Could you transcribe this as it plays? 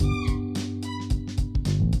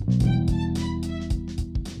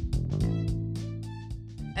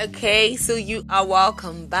Okay, so you are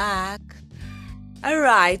welcome back. All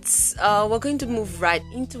right, we're going to move right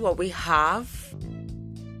into what we have.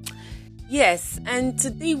 Yes, and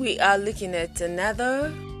today we are looking at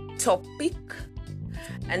another topic,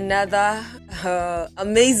 another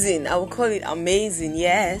amazing. I will call it amazing,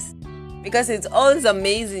 yes, because it's always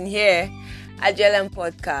amazing here at JLM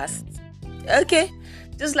Podcast. Okay,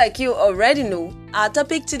 just like you already know, our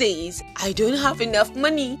topic today is I don't have enough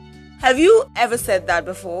money. Have you ever said that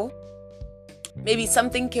before? Maybe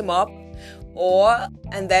something came up,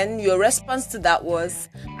 and then your response to that was,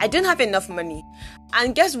 I don't have enough money.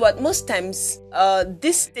 And guess what? Most times,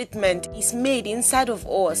 this statement is made inside of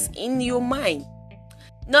us, in your mind.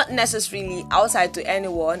 Not necessarily outside to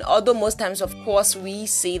anyone, although most times, of course, we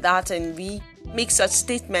say that and we make such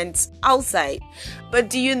statements outside. But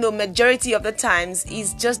do you know, majority of the times,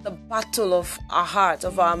 is just the battle of our heart,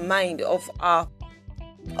 of our mind, of our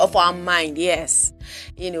mind. Yes,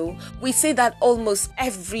 we say that almost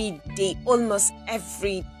every day.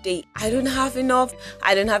 I don't have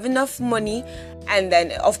enough money. And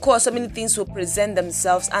then of course so many things will present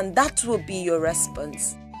themselves, and that will be your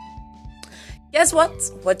response. Guess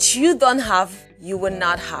what you don't have, you will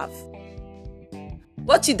not have.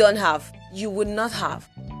 What you don't have, you will not have.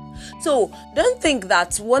 So don't think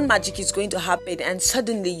that one magic is going to happen and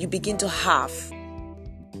suddenly you begin to have.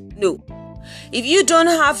 No. If you don't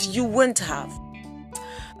have, you won't have.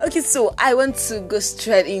 Okay, so I want to go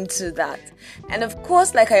straight into that. And of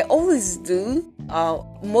course, like I always do,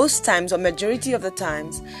 most times or majority of the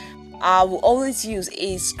times, I will always use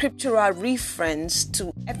a scriptural reference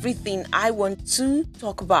to everything I want to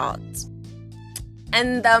talk about.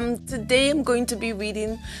 And today I'm going to be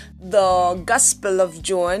reading the Gospel of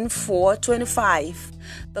John 4:25.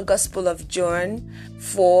 The Gospel of John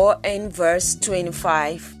 4 and verse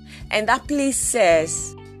 25. And that place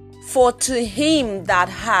says, for to him that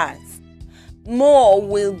hath, more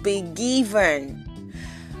will be given.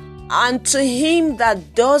 And to him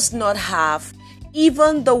that does not have,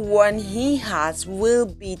 even the one he has will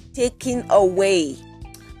be taken away.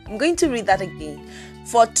 I'm going to read that again.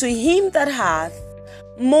 For to him that hath,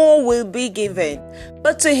 more will be given.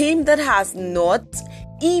 But to him that has not,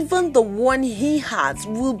 even the one he has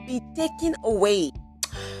will be taken away.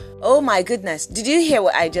 Oh my goodness, did you hear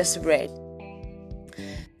what I just read?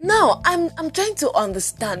 Now, I'm trying to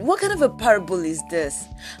understand, what kind of a parable is this?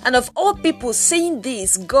 And of all people saying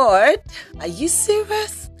this, God, are you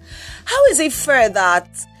serious? How is it fair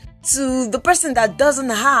that to the person that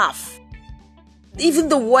doesn't have, even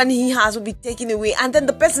the one he has will be taken away, and then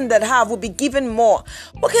the person that have will be given more?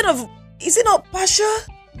 What kind of, is it not partial?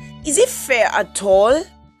 Is it fair at all?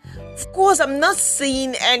 Of course, I'm not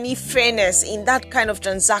seeing any fairness in that kind of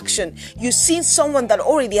transaction. You've seen someone that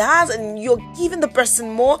already has and you're giving the person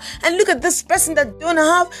more, and look at this person that don't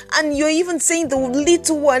have, and you're even saying the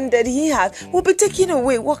little one that he has will be taken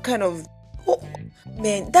away. What kind of... Oh,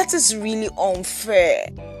 man, that is really unfair.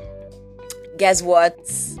 Guess what?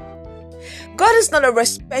 God is not a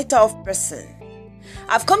respecter of person.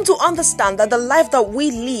 I've come to understand that the life that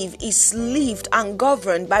we live is lived and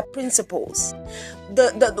governed by principles.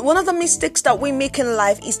 One of the mistakes that we make in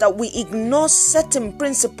life is that we ignore certain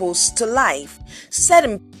principles to life,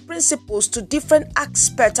 certain principles to different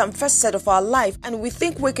aspects and facets of our life, and we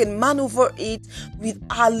think we can maneuver it with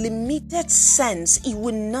our limited sense. It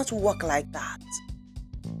will not work like that.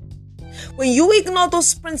 When you ignore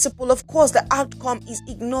those principles, of course, the outcome is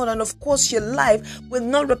ignored, and of course, your life will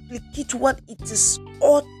not replicate what it is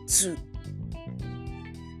ought to.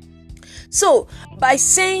 So, by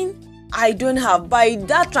saying, I don't have, by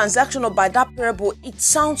that transaction or by that parable, it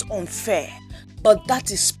sounds unfair, but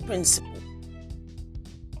that is principle.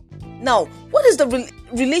 Now, what is the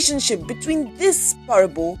relationship between this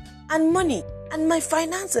parable and money and my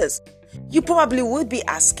finances? You probably would be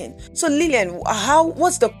asking. So Lillian,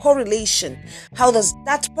 what's the correlation? How does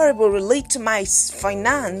that parable relate to my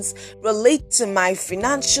finance, relate to my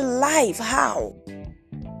financial life? How?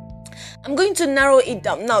 I'm going to narrow it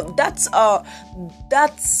down. Now, that's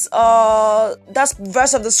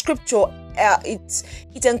verse of the scripture.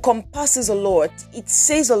 It encompasses a lot. It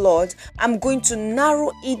says a lot. I'm going to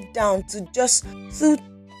narrow it down to just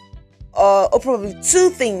probably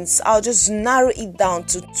two things. I'll just narrow it down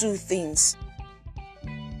to two things.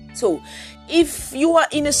 So, if you are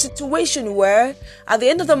in a situation where at the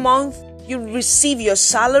end of the month you receive your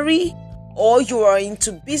salary, or you are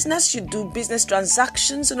into business, you do business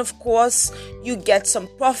transactions, and of course you get some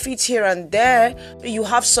profit here and there, you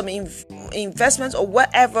have some investments or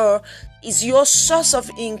whatever is your source of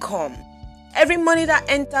income. Every money that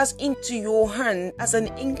enters into your hand as an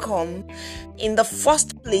income in the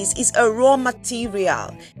first place is a raw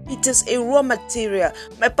material. It is a raw material.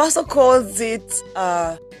 My pastor calls it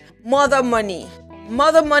mother money.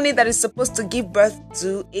 Mother money that is supposed to give birth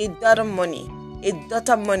to a daughter money. A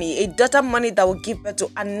daughter money that will give birth to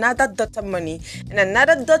another daughter money, and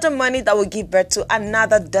another daughter money that will give birth to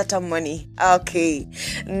another daughter money. Okay,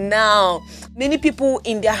 now many people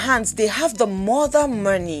in their hands, they have the mother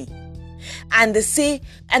money, and they say,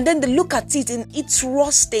 and then they look at it in its raw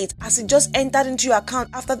state as it just entered into your account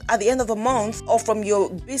at the end of the month or from your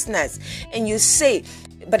business, and you say,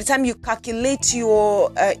 by the time you calculate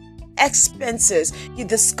your expenses, you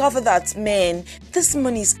discover that, man, this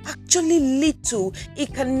money is actually little.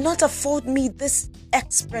 It cannot afford me this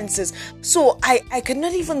expenses, so I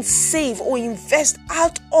cannot even save or invest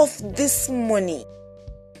out of this money.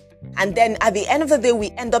 And then at the end of the day, we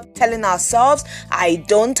end up telling ourselves, I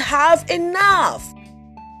don't have enough.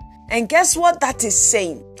 And guess what that is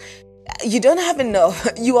saying? You don't have enough.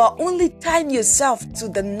 You are only tying yourself to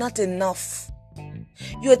the not enough.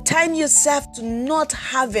 You're tying yourself to not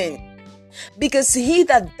having, because he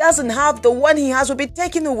that doesn't have, the one he has will be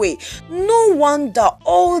taken away. No wonder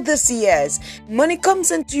all these years, money comes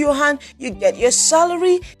into your hand, you get your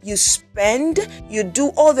salary, you spend, you do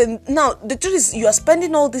all the, now the truth is, you are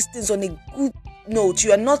spending all these things on a good note.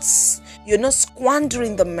 You're not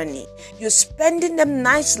squandering the money. You're spending them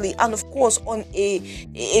nicely, and of course on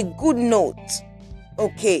a good note.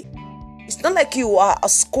 Okay, it's not like you are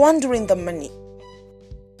squandering the money.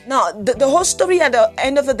 Now, the whole story at the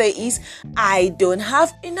end of the day is, I don't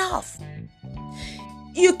have enough.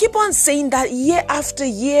 You keep on saying that year after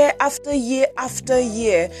year after year after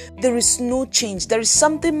year, there is no change. There is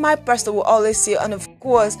something my pastor will always say, and of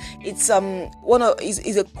course, it's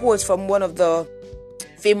is a quote from one of the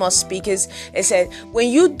famous speakers. It said, when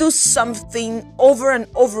you do something over and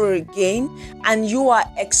over again and you are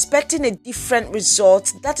expecting a different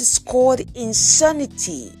result, that is called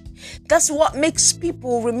insanity. That's what makes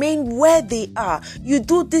people remain where they are. You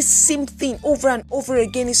do this same thing over and over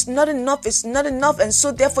again. It's not enough. And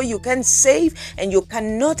so therefore you can save and you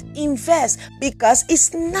cannot invest because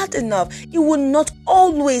it's not enough. It will not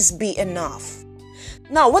always be enough.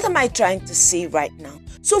 Now, what am I trying to say right now?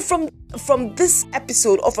 So from this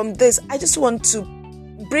episode, or from this, I just want to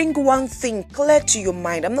bring one thing clear to your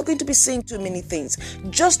mind. I'm not going to be saying too many things.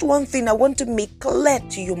 Just one thing I want to make clear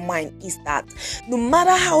to your mind is that no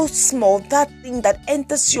matter how small that thing that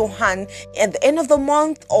enters your hand at the end of the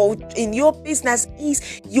month or in your business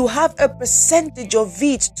is, you have a percentage of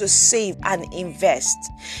it to save and invest.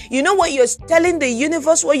 You know what you're telling the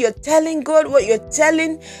universe, what you're telling God, what you're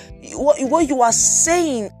telling, what you are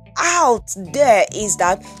saying out there is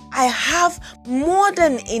that I have more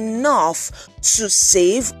than enough to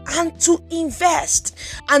save and to invest.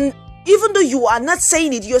 And even though you are not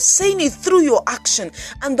saying it, you're saying it through your action.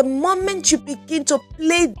 And the moment you begin to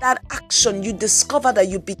play that action, you discover that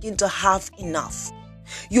you begin to have enough.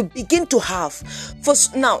 You begin to have.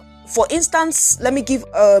 For instance, let me give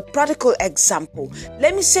a practical example.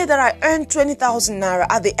 Let me say that I earn 20,000 naira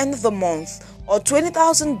at the end of the month, or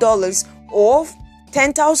 $20,000, or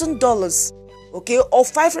 $10,000, okay, or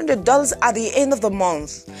 $500 at the end of the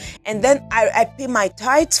month, and then I pay my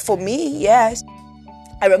tithes for me. Yes,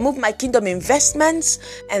 I remove my kingdom investments,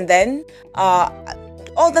 and then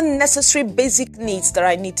all the necessary basic needs that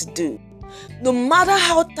I need to do. No matter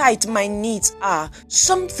how tight my needs are,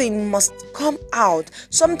 something must come out.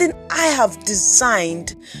 Something I have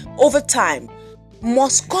designed over time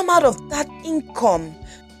must come out of that income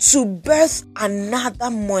to birth another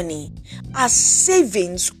money as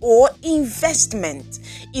savings or investment.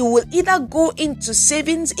 It will either go into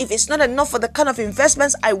savings if it's not enough for the kind of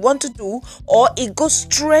investments I want to do, or it goes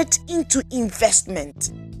straight into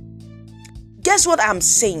investment. Guess what I'm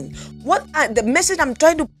saying? The message I'm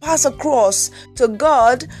trying to pass across to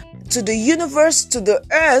God, to the universe, to the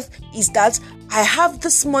earth, is that I have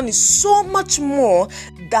this money so much more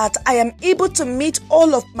that I am able to meet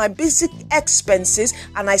all of my basic expenses,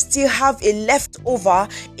 and I still have a leftover,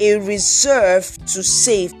 a reserve to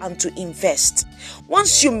save and to invest.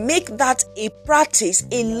 Once you make that a practice,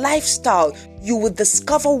 a lifestyle, you will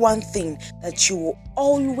discover one thing, that you will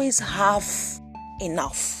always have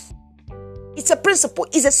enough. It's a principle,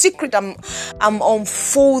 it's a secret I'm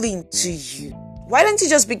unfolding to you. Why don't you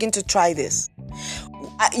just begin to try this?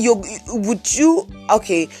 You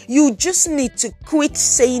just need to quit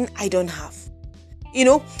saying I don't have. You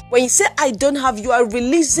know, when you say I don't have, you are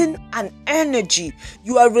releasing an energy.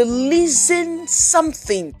 You are releasing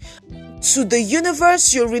something to the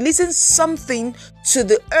universe, you're releasing something to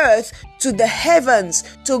the earth, to the heavens,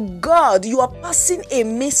 to God. You are passing a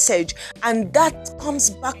message, and that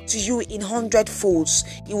comes back to you in 100 folds.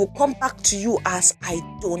 It will come back to you as I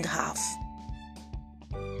don't have.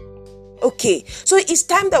 Okay, so it's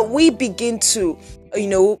time that we begin to,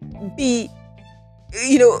 be,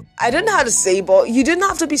 I don't know how to say, but you don't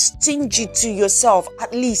have to be stingy to yourself,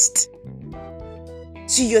 at least.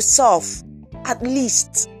 To yourself, at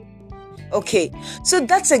least. Okay, so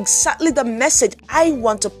that's exactly the message I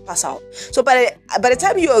want to pass out. So by the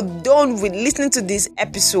time you are done with listening to this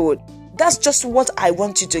episode, that's just what I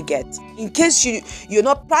want you to get. In case you're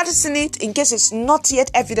not practicing it, in case it's not yet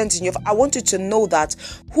evident in I want you to know that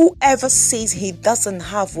whoever says he doesn't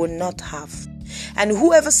have will not have. And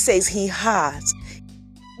whoever says he has,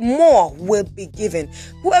 more will be given.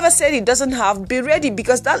 Whoever said he doesn't have, be ready,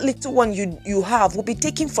 because that little one you have will be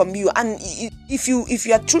taken from you. And if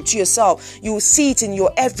you are true to yourself, you will see it in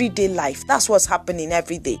your everyday life. That's what's happening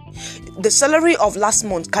every day. The salary of last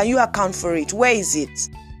month, can you account for it? Where is it?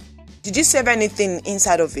 Did you save anything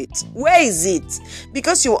inside of it? Where is it?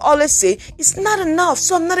 Because you always say, it's not enough,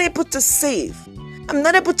 so I'm not able to save. I'm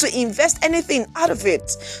not able to invest anything out of it.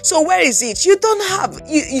 So where is it? You don't have.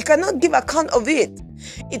 You cannot give account of it.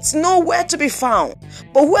 It's nowhere to be found.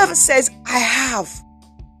 But whoever says, I have,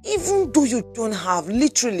 even though you don't have,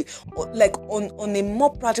 literally, like on a more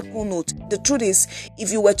practical note, the truth is,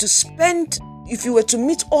 if you were to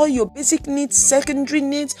meet all your basic needs, secondary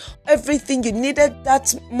needs, everything you needed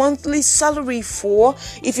that monthly salary for,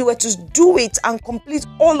 if you were to do it and complete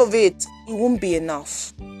all of it, it won't be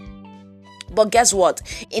enough. But guess what?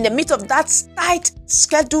 In the midst of that tight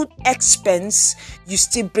scheduled expense, you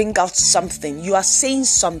still bring out something. You are saying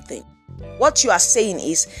something. What you are saying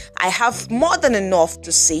is, I have more than enough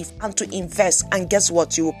to save and to invest. And guess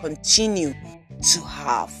what? You will continue to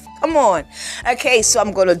have. Come on. Okay, so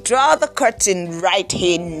I'm going to draw the curtain right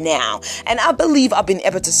here now. And I believe I've been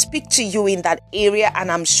able to speak to you in that area.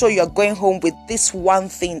 And I'm sure you're going home with this one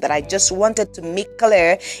thing that I just wanted to make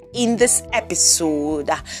clear in this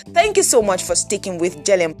episode. Thank you so much for sticking with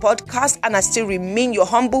Jillian Podcast. And I still remain your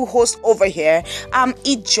humble host over here. I'm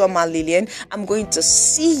Ijoma Lillian. I'm going to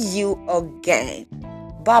see you again.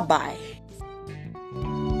 Bye-bye.